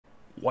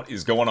What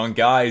is going on,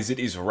 guys? It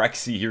is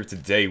Rexsi here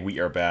today. We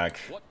are back.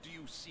 What do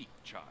you seek,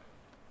 child?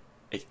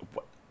 Hey,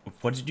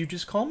 what did you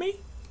just call me,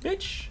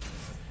 bitch?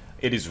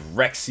 It is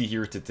Rexsi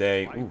here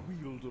today. I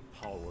wield a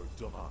power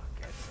dark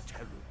and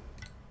terrible.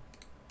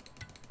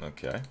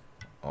 Okay.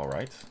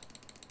 Alright.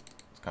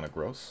 It's kind of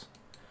gross.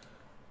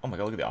 Oh my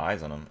god, look at the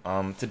eyes on him.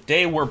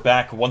 Today we're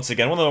back once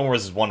again. One of the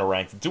was one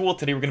ranked duel.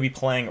 Today we're going to be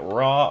playing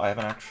Raw. I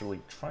haven't actually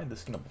tried this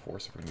skin up before,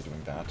 so we're going to be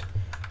doing that.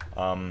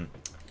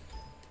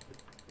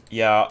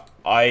 Yeah,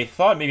 I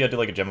thought maybe I'd do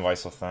like a Gem of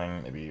Iso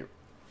thing. Maybe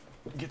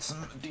get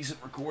some decent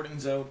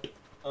recordings out.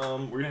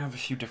 We're going to have a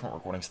few different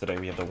recordings today.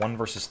 We have the 1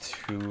 versus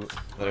 2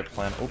 that I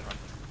plan... Oh!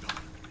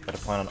 That I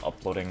plan on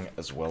uploading,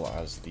 as well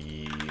as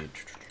the...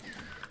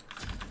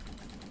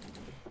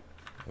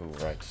 Oh,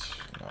 right.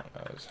 Not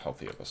as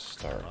healthy of a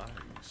start.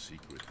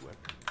 Secret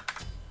weapon.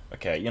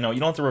 Okay, you know, you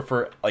don't have to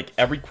refer... Like,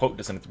 every quote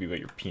doesn't have to be about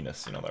your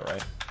penis, you know that,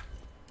 right?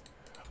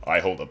 I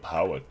hold a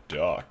power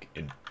dark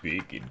and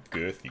big and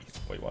girthy.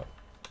 Wait, what?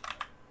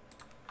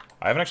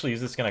 I haven't actually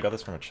used this skin. I got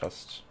this from a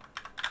chest.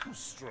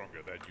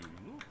 Stronger than you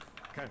look.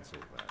 Cancel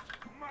that.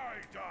 My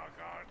dark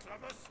arts are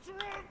the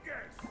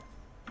strongest.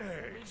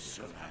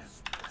 Excellent.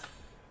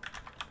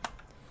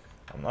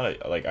 I'm not a,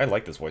 like, I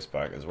like this voice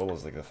back as well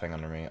as like the thing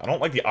under me. I don't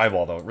like the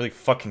eyeball though. It really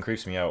fucking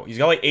creeps me out. He's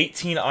got like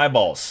 18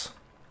 eyeballs.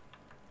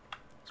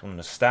 There's one on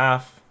his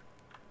staff,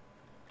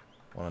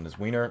 one on his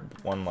wiener,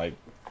 one like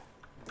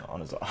on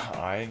his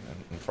eye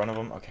in front of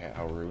him. Okay,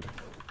 how rude.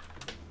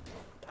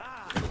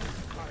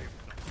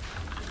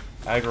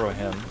 Aggro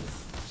him,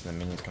 so the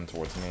minions come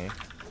towards me.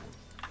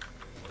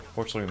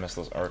 Fortunately, we missed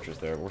those archers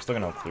there, but we're still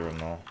gonna clear them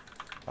though.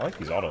 I like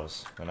these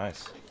autos. They're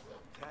nice.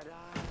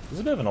 This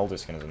is a bit of an older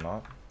skin, is it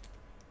not?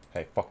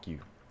 Hey, fuck you.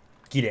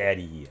 Get out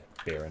of here,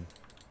 Baron.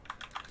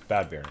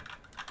 Bad Baron.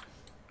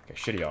 Okay,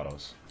 shitty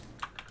autos.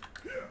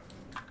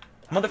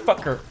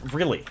 Motherfucker,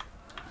 really?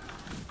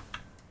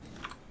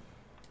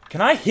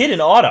 Can I hit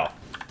an auto?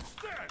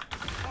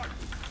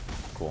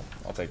 Cool,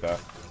 I'll take that.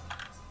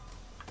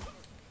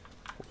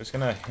 We're just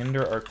gonna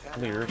hinder our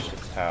clear just a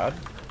tad.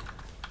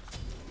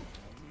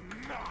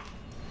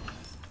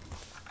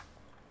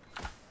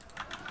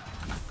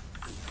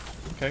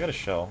 Okay, I got a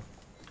shell.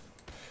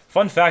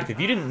 Fun fact, if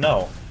you didn't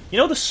know, you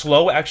know the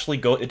slow actually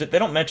go... They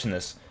don't mention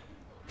this,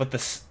 but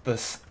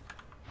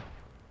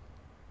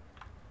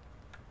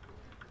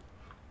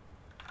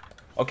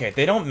Okay,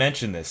 they don't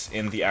mention this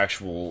in the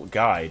actual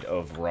guide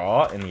of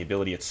Raw and the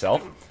ability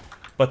itself,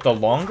 but the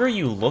longer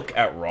you look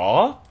at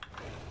Raw,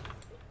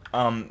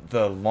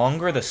 the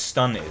longer the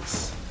stun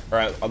is.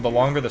 Or, the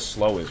longer the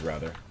slow is,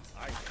 rather.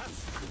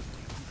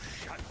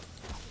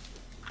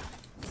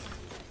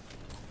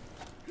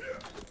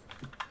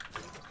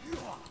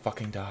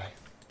 Fucking die.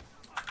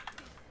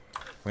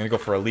 We're gonna go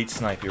for elite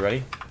snipe. You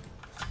ready?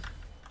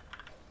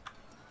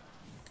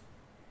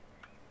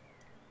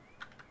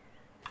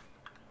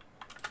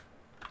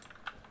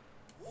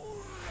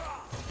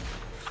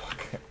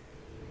 Fuck.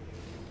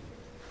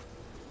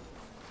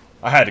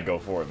 I had to go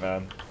for it,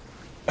 man.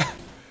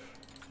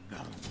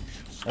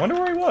 I wonder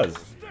where he was.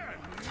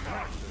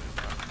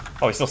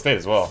 Oh, he still stayed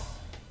as well.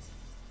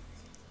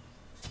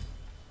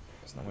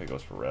 There's no way he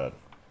goes for red.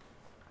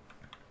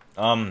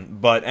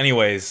 But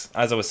anyways,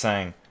 as I was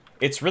saying,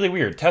 it's really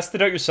weird. Test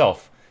it out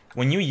yourself.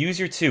 When you use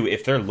your 2,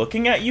 if they're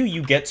looking at you,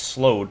 you get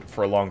slowed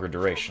for a longer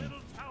duration.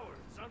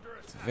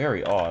 It's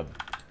very odd.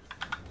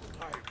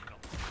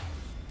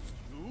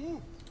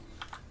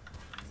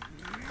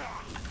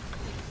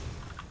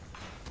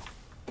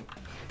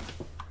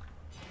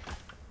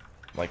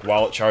 Like,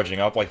 while it's charging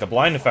up, like, the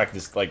blind effect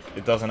is, like,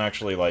 it doesn't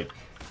actually, like,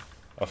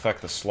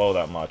 affect the slow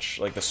that much.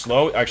 Like, the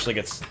slow actually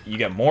gets... You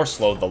get more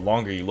slowed the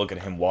longer you look at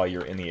him while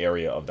you're in the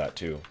area of that,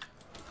 too.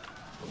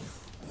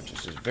 Which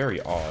is just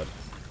very odd.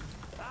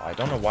 I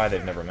don't know why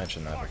they've never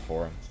mentioned that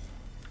before. I'm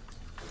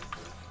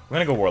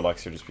gonna go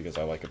Warlocks here just because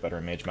I like it better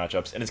in mage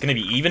matchups. And it's gonna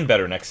be even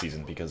better next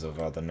season because of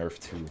the nerf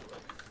to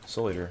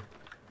Soul Eater.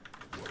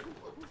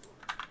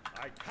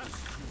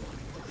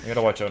 You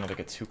gotta watch out not to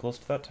get too close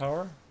to that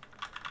tower.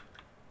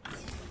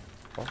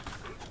 Oh.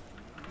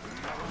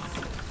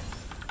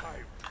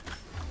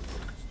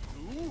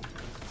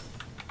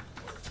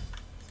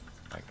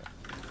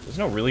 There's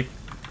no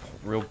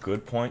real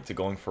good point to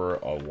going for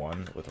a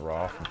 1 with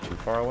Raw from too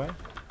far away.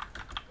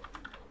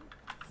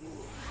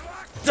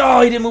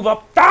 Oh, he didn't move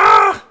up.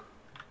 Ah!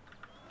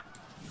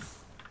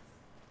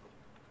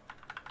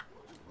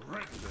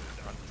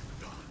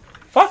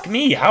 Fuck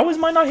me, how is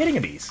mine not hitting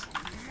these?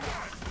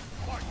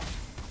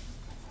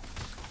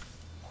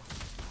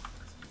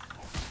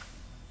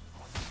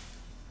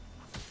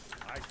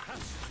 I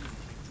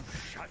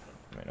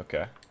mean,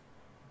 okay.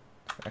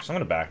 Actually,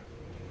 I'm gonna back.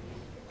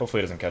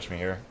 Hopefully it doesn't catch me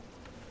here.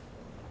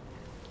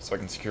 So I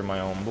can secure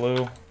my own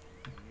blue.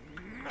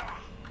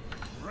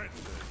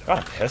 God,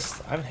 I'm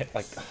pissed. I haven't hit,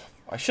 like...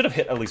 I should have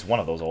hit at least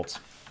one of those ults.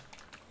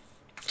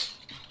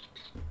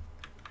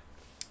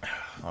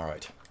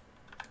 Alright.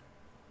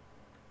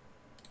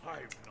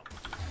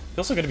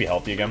 Feels so good to be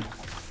healthy again.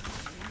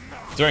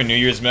 During New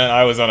Year's, man,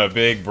 I was on a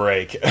big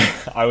break.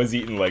 I was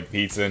eating, like,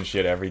 pizza and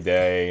shit every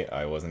day.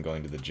 I wasn't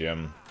going to the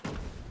gym.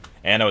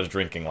 And I was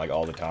drinking, like,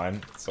 all the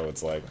time. So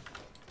it's like...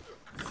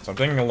 So I'm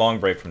taking a long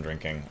break from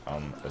drinking,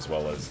 as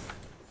well as...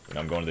 You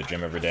know, I'm going to the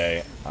gym every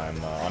day.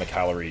 I'm on a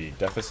calorie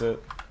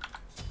deficit.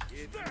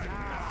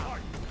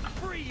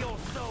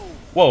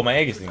 Whoa, my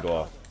Aegis didn't go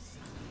off.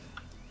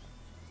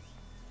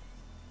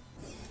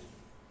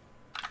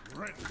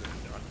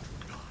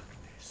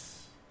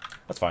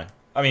 That's fine.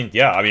 I mean,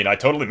 yeah, I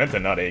totally meant to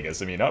not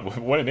Aegis. I mean,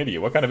 what an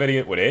idiot. What kind of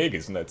idiot would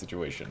Aegis in that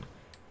situation?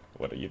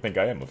 What do you think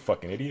I am, a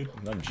fucking idiot?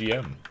 I'm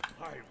GM.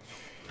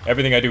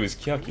 Everything I do is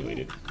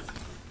calculated.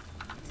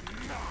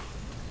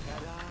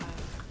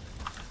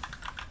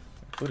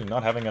 Including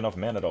not having enough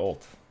mana to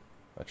ult.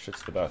 That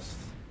shit's the best.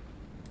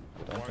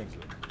 I don't think...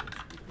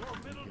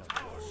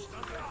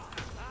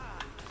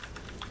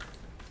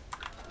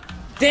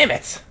 Damn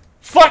it!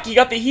 Fuck, you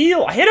got the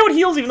heal! I hit out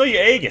heals even though you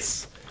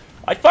Aegis!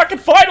 I fucking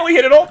finally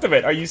hit an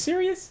ultimate! Are you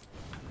serious?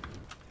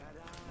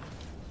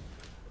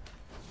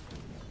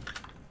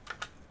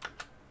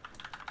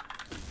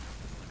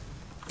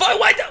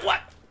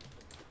 What?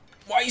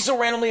 Why are you so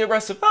randomly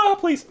aggressive? Ah,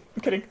 please.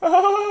 I'm kidding.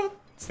 Ah,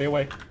 stay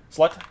away.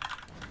 Slut.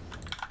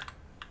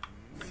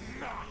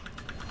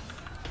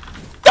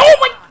 Oh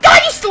my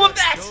god, you still have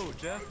that!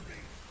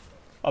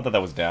 I thought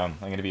that was down.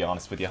 I'm gonna be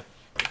honest with you.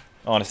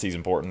 Honesty's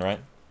important, right?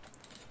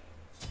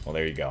 Well,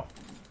 there you go.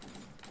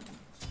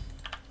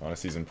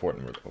 Honesty's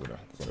important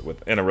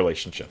in a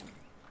relationship.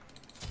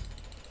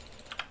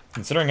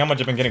 Considering how much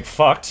I've been getting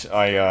fucked,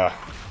 I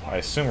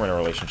assume we're in a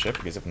relationship,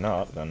 because if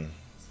not, then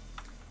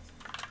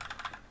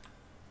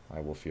I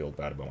will feel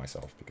bad about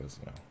myself, because,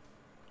 you know,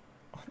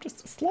 I'm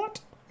just a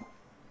slut.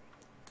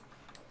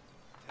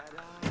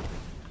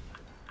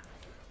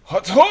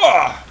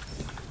 Hata!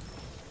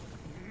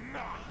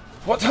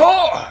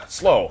 Hata!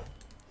 Slow.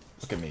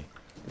 Look at me.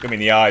 Look at me in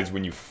the eyes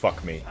when you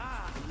fuck me.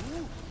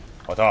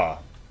 Hata.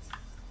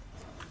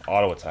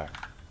 Auto attack.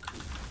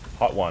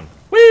 Hot one.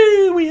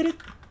 Woo! We hit it.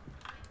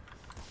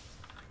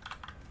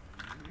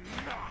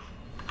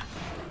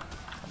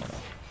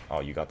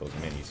 Oh, you got those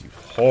minis, you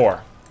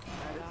whore.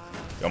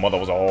 Your mother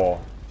was a whore.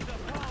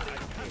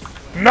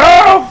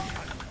 No!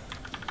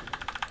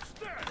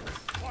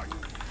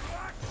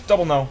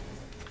 Double no.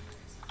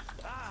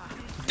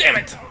 Damn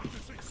it!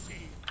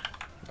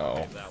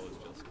 Uh-oh. That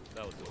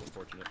was just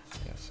unfortunate.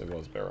 Yes, it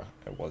was very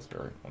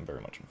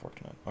much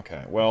unfortunate.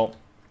 Okay, well...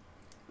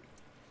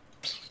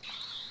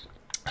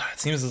 It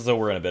seems as though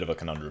we're in a bit of a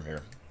conundrum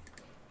here.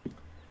 And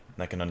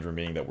that conundrum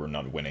being that we're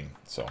not winning,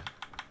 so...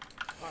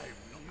 I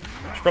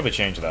should probably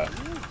change that.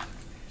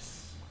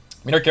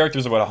 I mean, our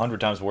character's about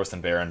 100 times worse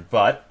than Baron,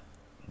 but...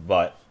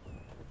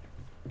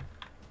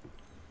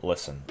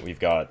 Listen, we've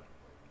got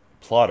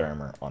plot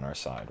armor on our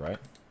side, right?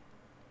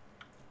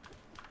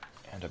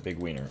 And a big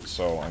wiener,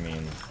 so, I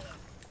mean...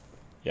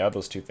 You add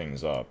those two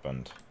things up,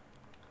 and...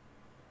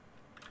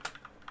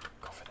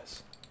 Go for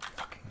this.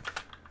 Fucking...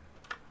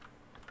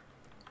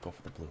 Go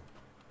for the blue.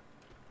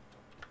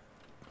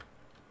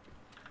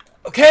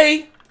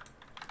 Okay!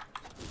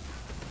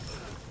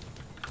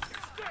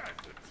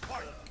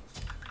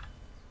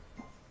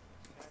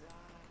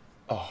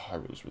 Oh, I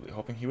was really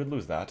hoping he would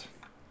lose that.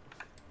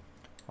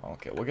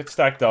 Okay, we'll get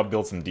stacked up,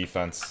 build some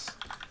defense.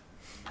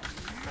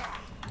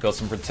 Build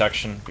some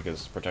protection,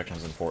 because protection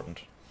is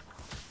important.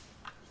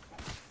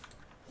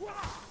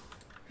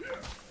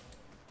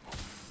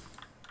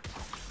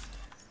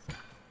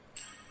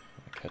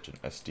 Catch an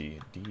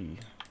SDD.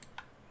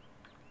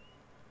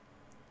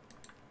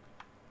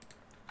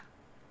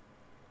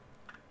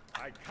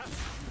 I cut.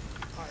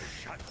 I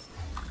shut.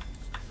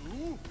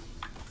 Ooh.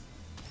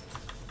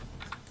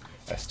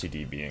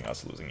 STD being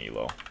us losing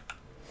Elo.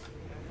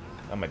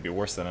 That might be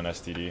worse than an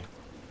STD.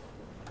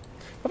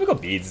 Probably go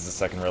beads as a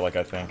second relic,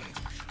 I think.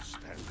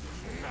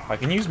 I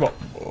can use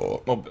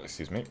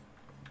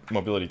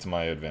mobility to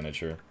my advantage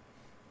here.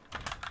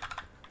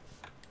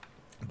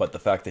 But the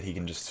fact that he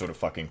can just sort of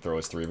fucking throw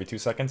his 3 every 2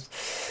 seconds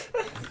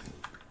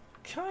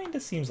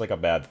kinda seems like a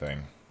bad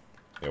thing.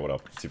 Yeah, what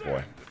up? It's your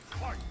boy.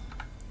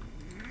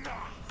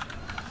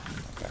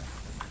 Okay.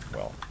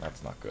 Well,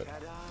 that's not good.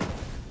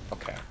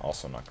 Okay,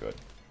 also not good.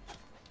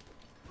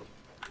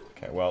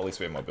 Okay, well, at least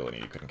we have mobility.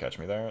 You couldn't catch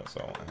me there,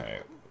 so, hey,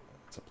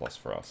 it's a plus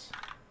for us.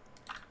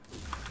 Oh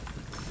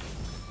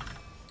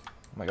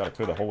my god, I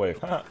cleared the whole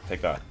wave.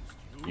 Take that.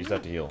 Use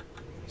that to heal.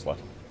 Slut.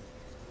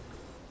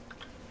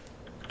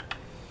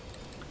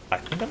 I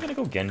think I'm gonna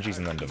go Genji's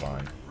and then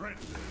Divine.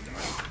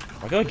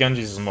 I feel like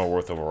Genji's is more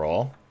worth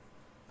overall.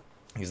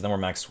 Because then we're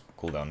max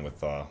cooldown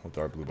with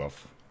our blue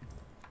buff.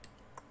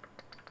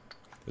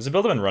 There's a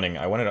build I've been running.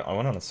 I went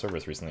on a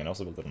service recently and I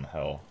also built it on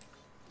Hell.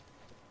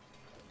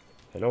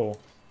 Hello.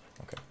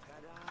 Okay.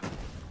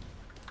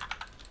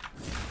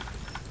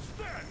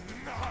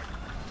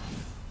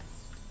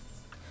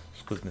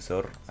 Excuse me,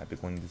 sir. I'll be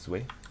going this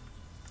way.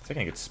 I think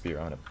I can get spear.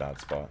 I'm in a bad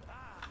spot.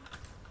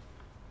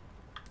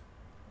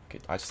 Okay,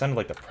 I sounded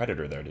like the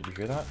Predator there. Did you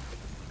hear that?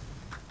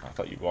 I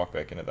thought you'd walk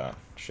back into that.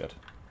 Shit.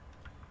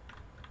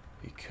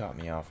 He caught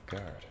me off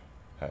guard.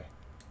 Hey.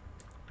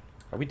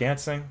 Are we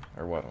dancing?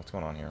 Or what? What's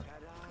going on here?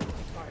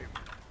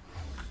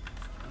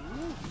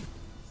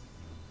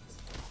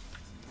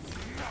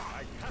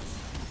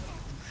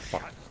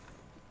 Fuck.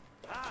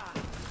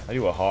 I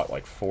do a hot,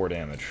 like, 4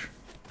 damage.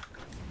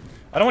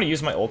 I don't want to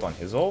use my ult on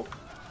his ult.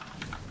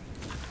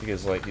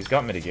 Because, like, he's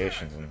got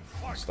mitigations and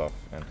stuff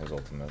in his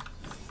ultimate.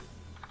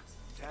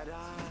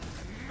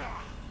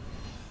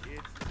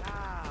 It's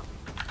time.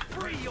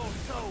 Free your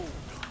soul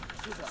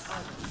to the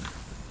others.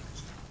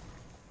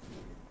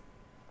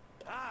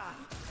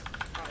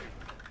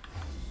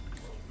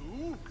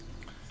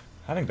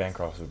 Having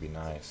Bancroft would be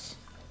nice.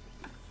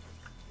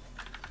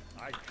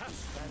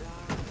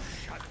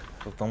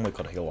 If only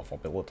could heal off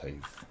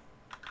abilities.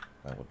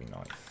 That would be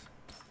nice.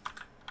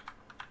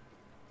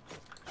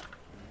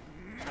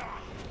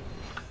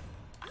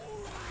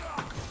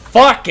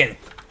 Fucking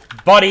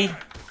buddy!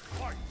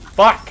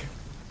 Fuck!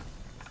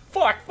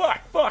 Fuck,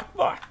 fuck, fuck,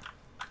 fuck!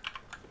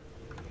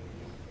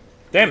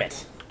 Damn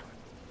it!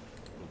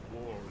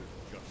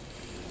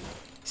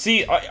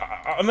 See,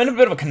 I'm in a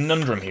bit of a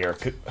conundrum here.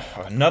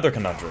 Another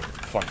conundrum,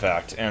 fun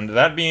fact. And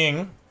that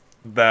being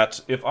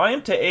that if I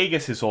am to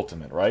Aegis his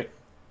ultimate, right?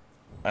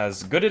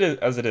 As good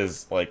as it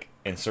is, like,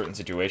 in certain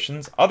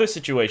situations, other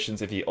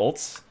situations, if he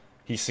ults,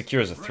 he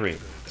secures a 3.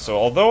 So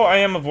although I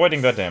am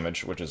avoiding that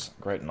damage, which is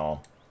great and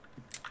all,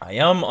 I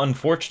am,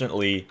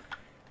 unfortunately,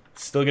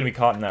 still going to be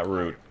caught in that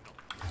route.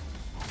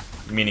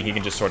 Meaning he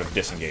can just sort of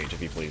disengage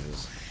if he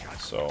pleases.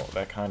 So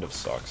that kind of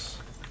sucks.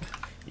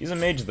 He's a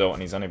mage, though,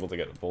 and he's unable to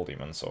get a Bull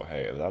Demon, so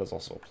hey, that is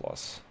also a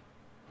plus.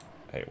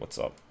 Hey, what's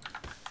up?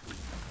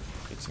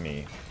 It's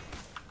me.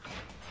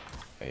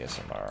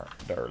 ASMR,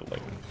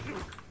 darling.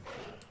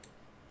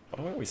 Why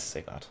do I always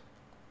say that?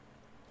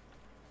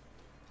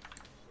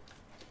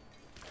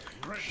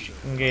 She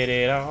can get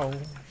it all.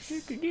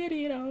 She can get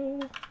it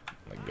all.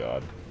 Oh my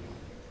god.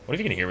 What if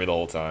you can hear me the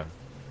whole time?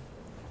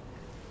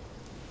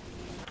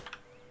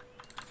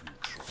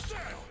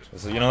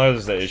 So, you know,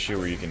 there's that issue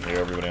where you can hear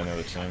everybody on the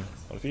other team.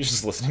 What if he's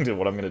just listening to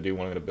what I'm gonna do,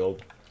 what I'm gonna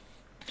build?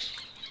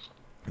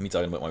 Me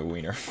talking about my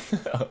wiener.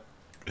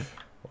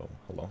 Well,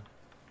 hello.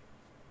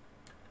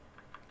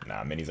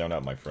 Nah, mini zone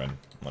out, my friend.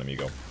 Let me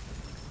go.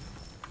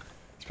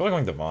 He's probably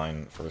going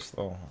Divine first,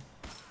 though.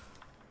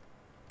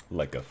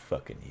 Like a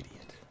fucking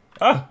idiot.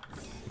 Ah!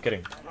 I'm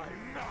kidding.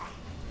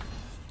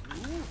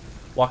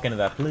 Walk into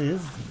that, please.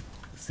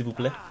 S'il vous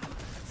plaît.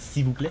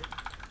 S'il vous plaît.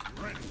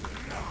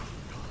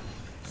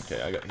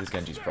 Okay, I got his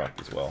Genji's proc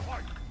as well.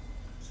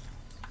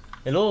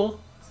 Hello?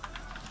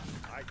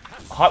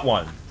 Hot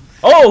one.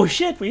 Oh,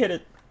 shit! We hit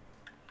it!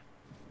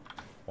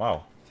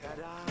 Wow.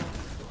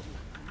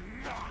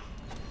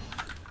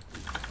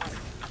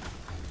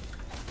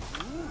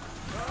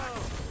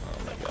 Oh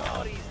my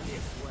god.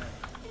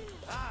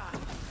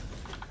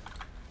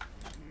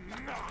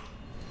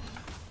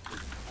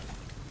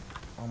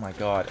 Oh my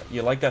god.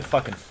 You like that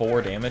fucking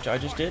 4 damage I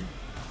just did?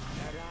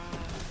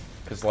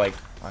 Cause, like,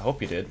 I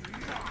hope you did.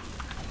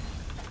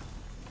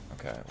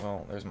 Okay,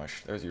 well,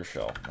 there's your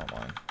shell, not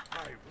mine.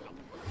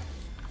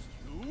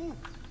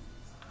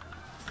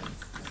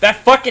 That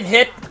fucking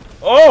hit!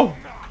 Oh!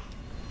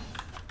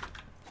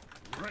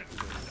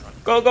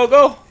 Go, go,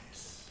 go!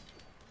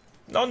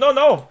 No, no,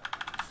 no!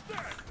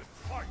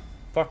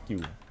 Fuck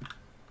you.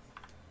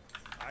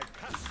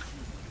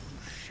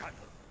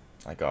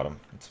 I got him.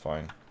 It's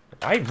fine.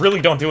 I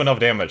really don't do enough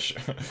damage.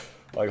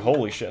 Like,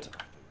 holy shit.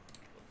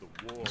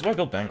 That's why I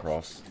built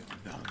Bancrofts.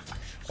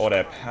 Oh,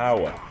 that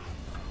power.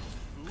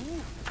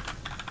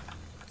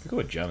 Could go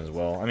with Gem as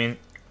well. I mean,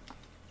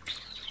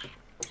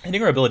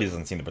 hitting her abilities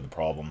doesn't seem to be the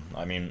problem.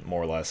 I mean,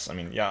 more or less. I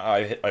mean,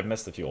 yeah, I've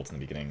missed a few ults in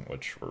the beginning,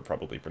 which were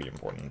probably pretty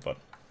important, but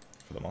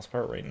for the most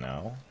part right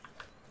now,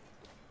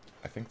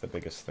 I think the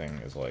biggest thing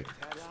is, like...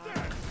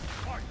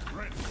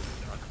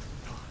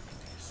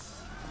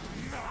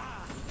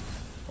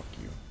 Fuck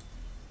you.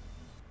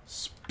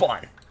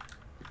 Spawn!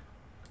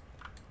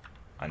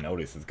 I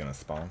noticed it's gonna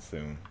spawn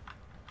soon.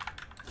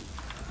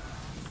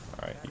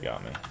 Alright, you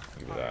got me.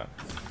 Give me that.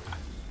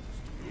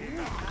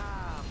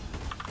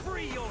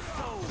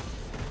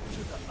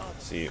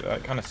 See,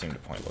 that kind of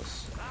seemed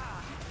pointless.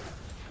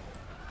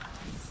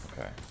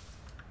 Okay.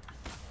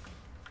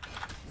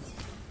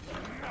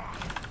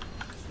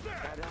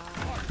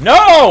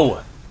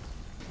 No!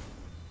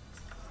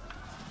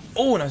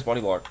 Oh, nice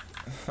body block.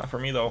 Not for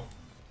me, though.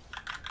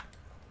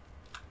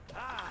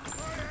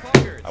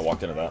 I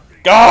walked into that.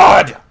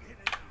 God!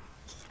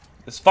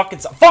 This fucking...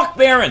 Fuck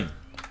Baron!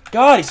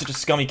 God, he's such a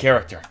scummy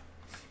character.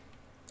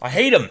 I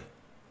hate him.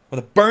 With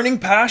a burning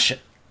passion.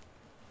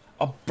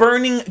 A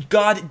burning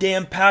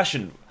goddamn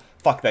passion.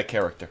 Fuck that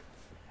character.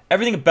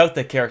 Everything about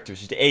that character is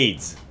just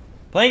AIDS.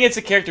 Playing against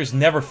a character is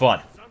never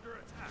fun.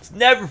 It's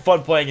never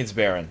fun playing against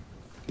Baron.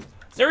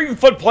 It's never even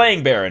fun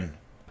playing Baron.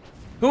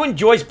 Who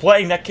enjoys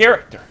playing that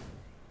character?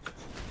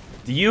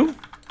 Do you?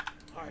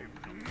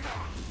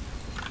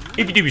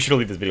 If you do, be sure to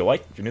leave this video a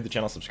like. If you're new to the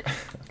channel, subscribe.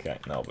 Okay,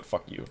 no, but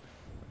fuck you.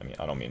 I mean,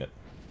 I don't mean it.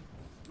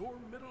 Your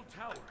middle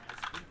tower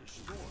has been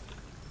destroyed.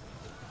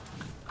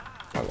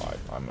 I lied.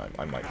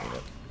 I might mean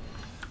it.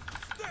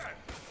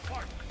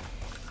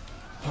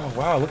 Oh,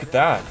 wow, look at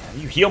that.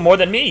 You heal more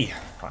than me.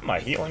 I'm a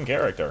healing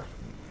character.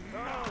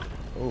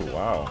 Oh,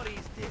 wow.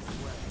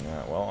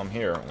 Yeah, well, I'm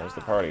here. Where's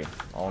the party?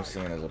 All I'm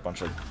seeing is a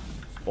bunch of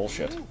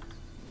bullshit.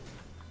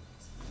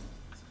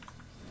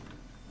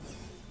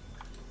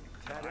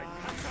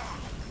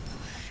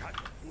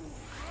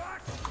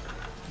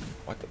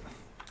 What the...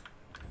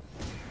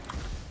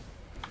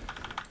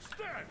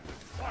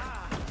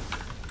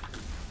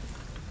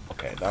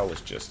 Okay, that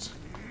was just...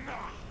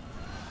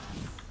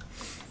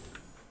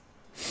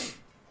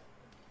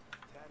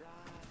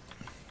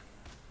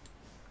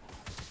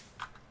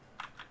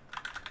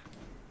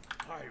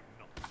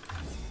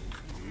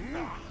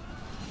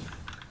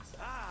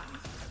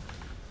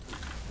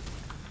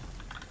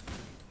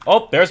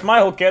 Oh, there's my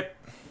whole kit.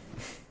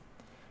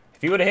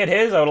 If he would have hit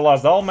his, I would have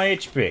lost all my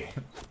HP.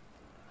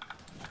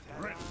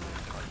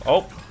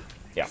 Oh,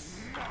 yeah.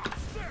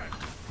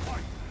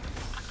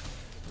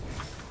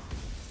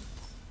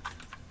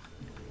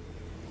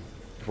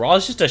 Raw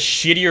is just a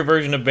shittier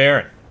version of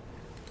Baron.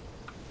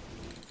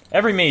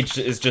 Every mage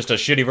is just a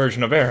shitty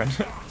version of Baron.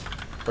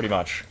 Pretty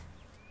much.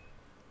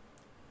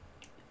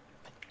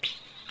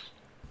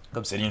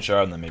 Obsidian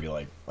Shard and then maybe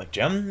like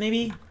Gem,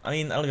 maybe? I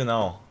mean, I don't even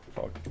know.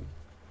 Fuck.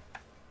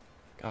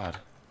 God.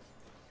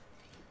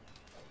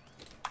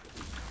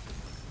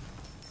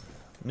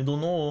 Me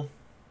don't know.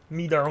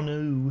 Me don't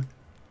know.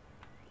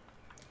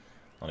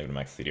 Not even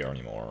max CDR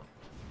anymore.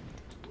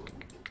 Oh,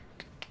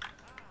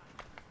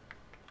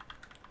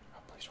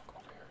 please don't go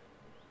over here.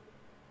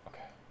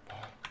 Okay.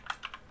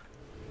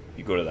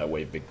 You go to that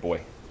way, big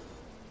boy.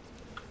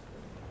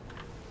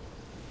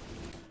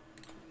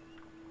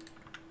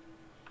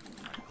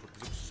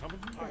 Oh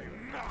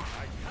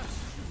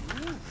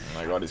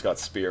my god, he's got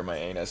spear in my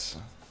anus.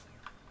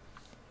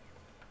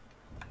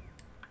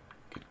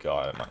 Good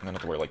god, I'm gonna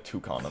have to wear like 2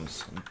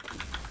 condoms.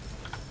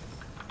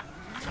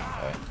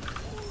 Okay.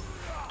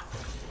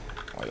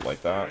 Oh, you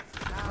like that?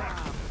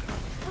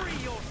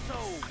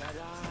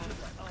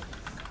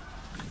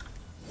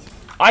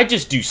 I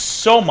just do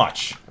so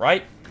much,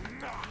 right?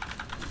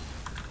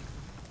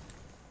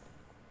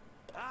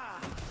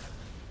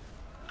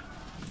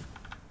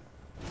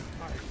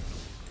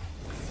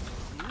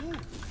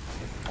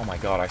 Oh my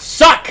god, I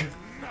suck!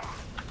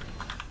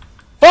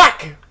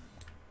 Fuck!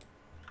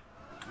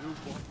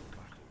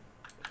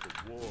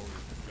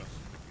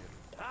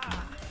 Oh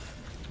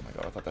my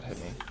god, I thought that hit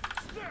me.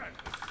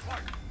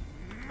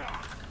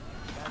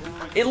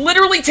 It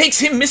literally takes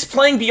him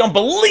misplaying beyond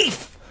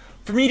belief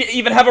for me to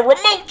even have a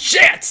remote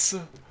chance!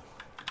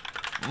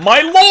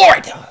 My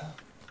lord!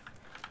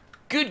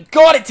 Good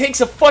god, it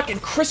takes a fucking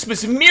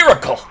Christmas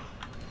miracle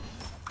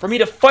for me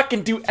to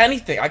fucking do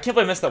anything. I can't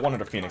believe I missed that one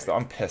under Phoenix, though.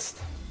 I'm pissed.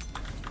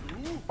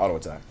 Auto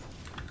attack.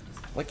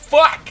 Like,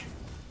 fuck!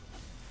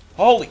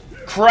 Holy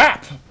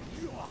crap!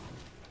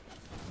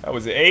 That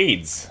was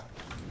AIDS.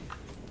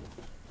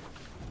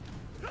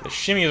 The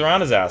shimmies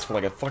around his ass for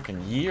like a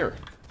fucking year.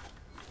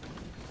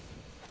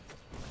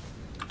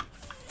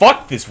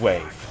 Fuck this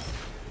wave!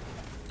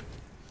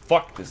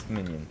 Fuck this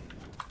minion.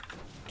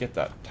 Get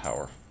that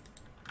tower.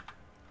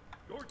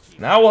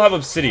 Now we'll have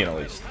Obsidian at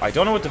least. I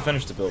don't know what to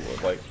finish the build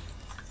with. Like,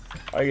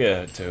 I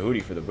get a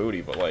Tahuti for the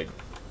booty, but like...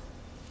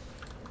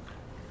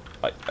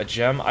 A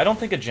gem? I don't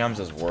think a gem's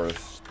as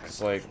worth.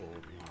 It's like...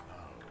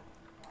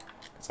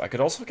 I could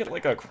also get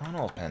like a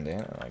Chronos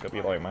Pendant. I could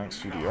be like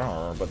max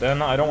CDR, but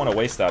then I don't want to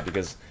waste that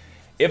because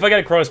if I get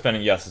a Chronos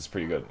Pendant, yes, it's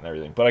pretty good and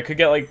everything. But I could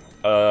get like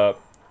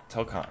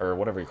Telcon or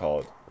whatever you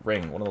call it,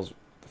 ring, one of those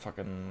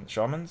fucking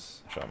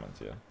shamans. Shamans,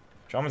 yeah.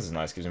 Shamans is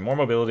nice, gives me more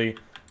mobility,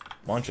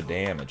 bunch of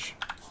damage.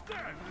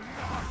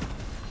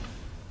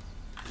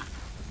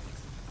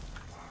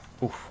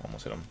 Oof,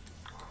 almost hit him.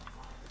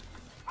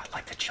 I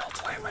like to chill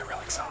till I have my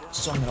relics out,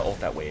 so I'm gonna ult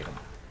that wave.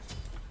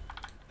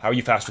 How are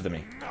you faster than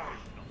me?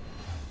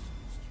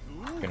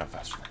 You're not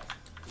faster than me.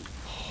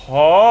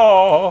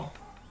 Oh!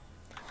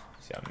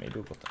 See, I maybe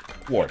we'll put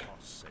that. Ward.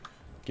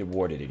 Get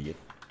warded, idiot.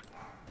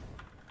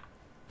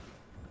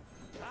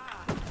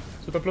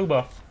 Super blue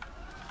buff.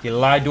 He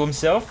lied to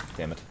himself.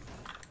 Damn it.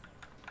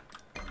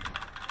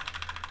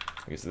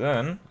 Because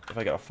then, if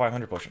I get a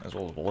 500 potion as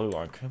well as blue,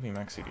 I could be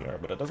max CDR,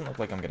 but it doesn't look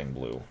like I'm getting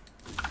blue.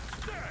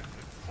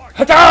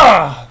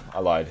 Hata! I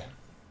lied.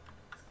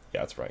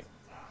 Yeah, that's right.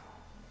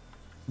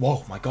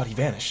 Whoa, my god, he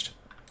vanished.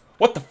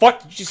 What the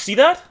fuck? Did you see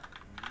that?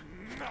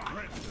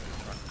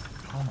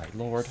 Oh my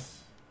lord.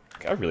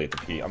 Okay, I really have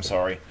to pee. I'm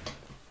sorry.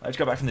 I just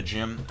got back from the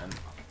gym and...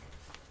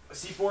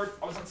 C4.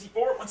 I was on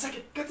C4. 1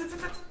 second.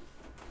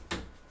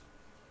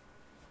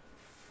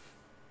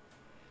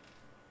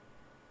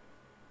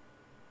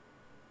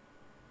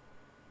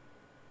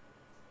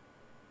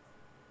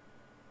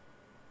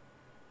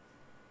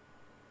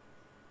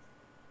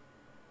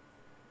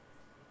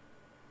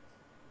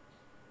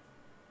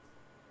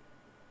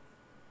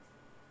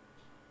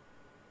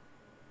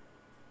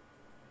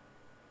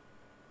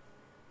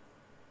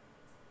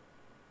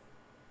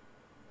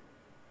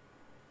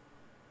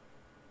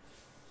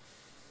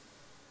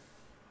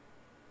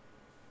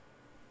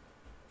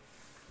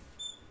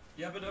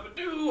 Yabba dabba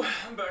doo.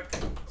 I'm back.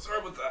 Sorry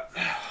about that.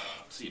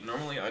 See,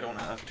 normally I don't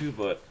have to,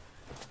 but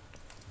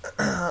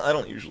I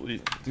don't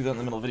usually do that in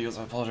the middle of videos.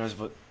 I apologize,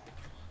 but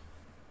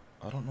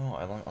I don't know.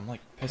 I'm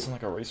like pissing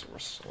like a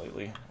racehorse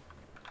lately.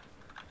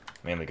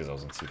 Mainly because I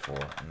was in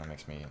C4, and that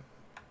makes me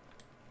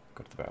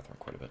go to the bathroom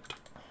quite a bit.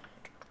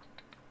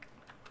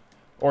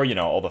 Or, you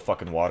know, all the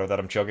fucking water that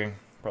I'm chugging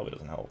probably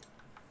doesn't help.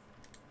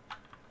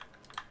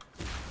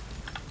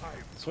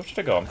 So where should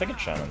I go? I'm thinking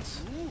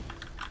Shannon's.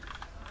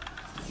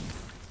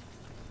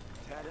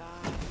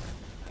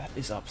 That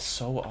is up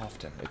so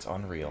often. It's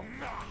unreal.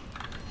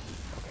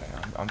 Okay,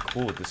 I'm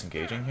cool with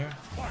disengaging here.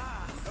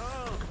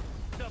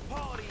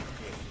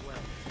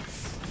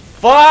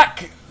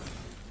 Fuck!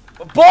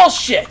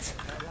 Bullshit!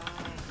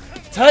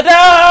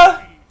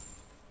 Ta-da!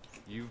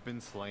 You've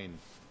been slain.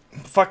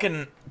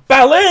 Fucking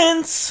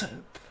balance!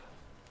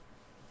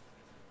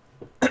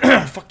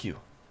 Fuck you.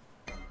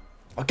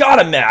 Oh god,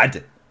 I'm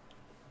mad!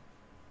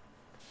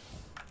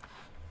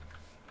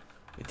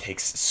 It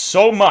takes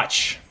so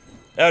much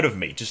out of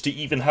me just to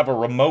even have a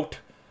remote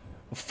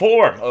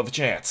form of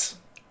chance.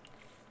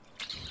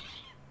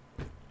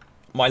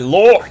 My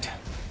lord!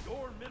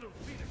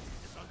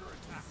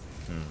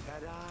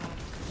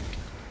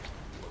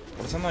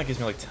 Well, something that gives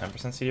me like 10%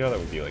 CDR, that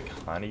would be like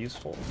kinda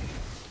useful.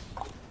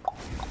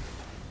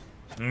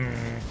 No,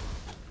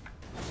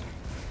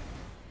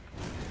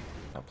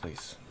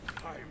 please.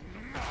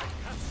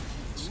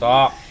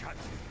 Stop!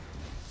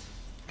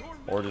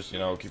 Or just, you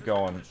know, keep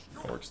going.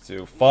 Works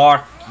too.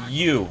 Fuck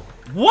you!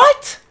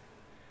 What?!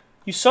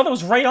 You saw that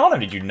was right on him,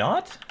 did you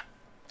not?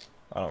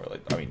 I don't really...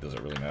 I mean, does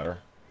it really matter?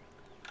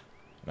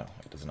 No,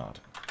 it does not.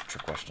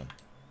 Trick question.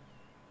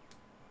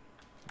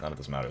 None of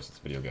this matters, it's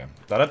a video game.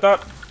 Da-da-da!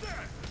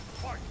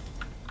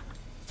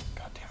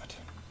 God damn it.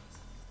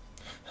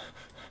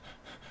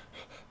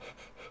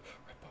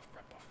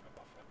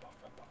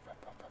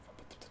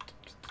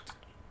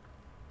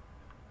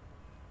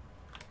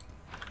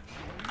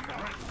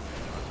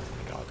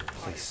 God,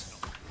 please.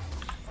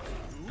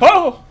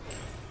 Oh!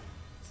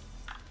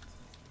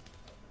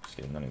 Just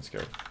kidding, not even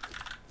scared.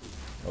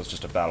 That was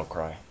just a battle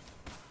cry.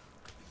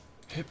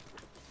 Hip,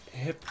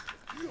 hip,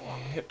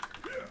 hip,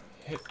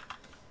 hip,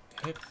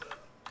 hip.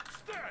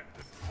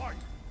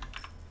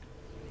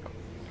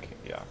 Okay,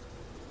 yeah.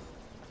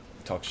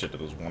 Talk shit to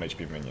those 1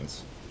 HP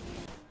minions.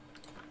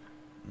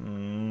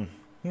 I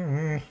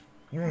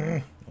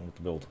want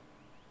to build.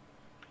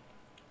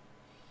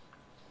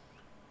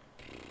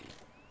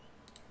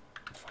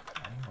 Fuck,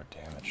 I need more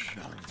damage.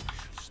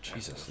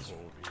 Jesus. This...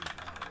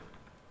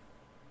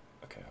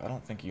 Okay, I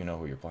don't think you know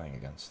who you're playing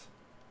against.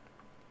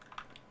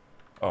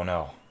 Oh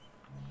no.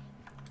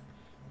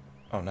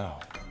 Oh no.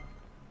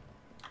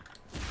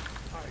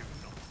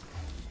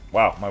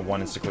 Wow, my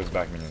one insta clears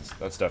back minions.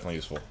 That's definitely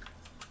useful.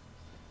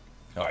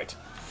 Alright.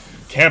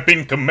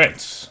 Camping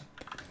commence!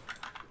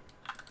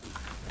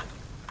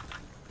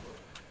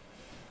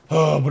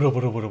 Yada yada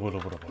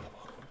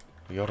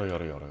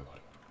yada yada.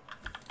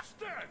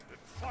 Stand and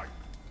fight.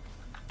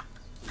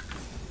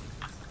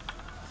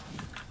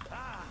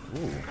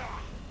 Ooh.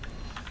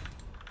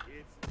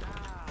 It's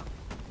time.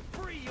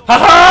 Free your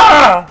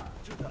Haha!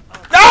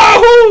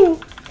 No!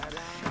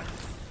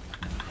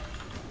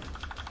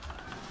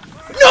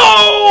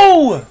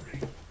 No!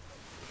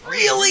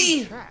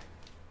 Really?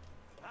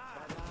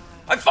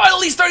 I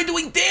finally started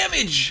doing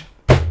damage!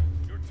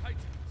 Your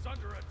Titan's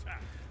under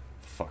attack.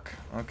 Fuck.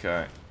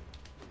 Okay.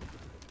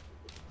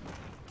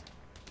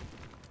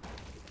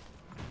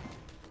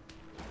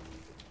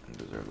 I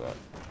deserve that.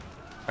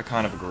 I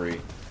kind of agree.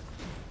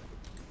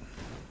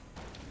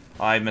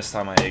 I missed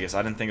on my Aegis.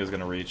 I didn't think it was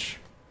going to reach.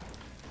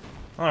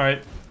 Alright.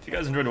 If you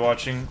guys enjoyed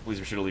watching, please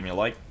be sure to leave me a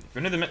like. If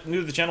you're new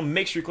to the channel,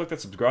 make sure you click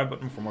that subscribe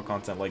button for more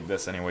content like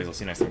this. Anyways, I'll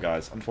see you next time,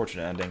 guys.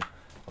 Unfortunate ending.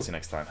 I'll see you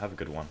next time. Have a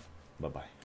good one. Bye-bye.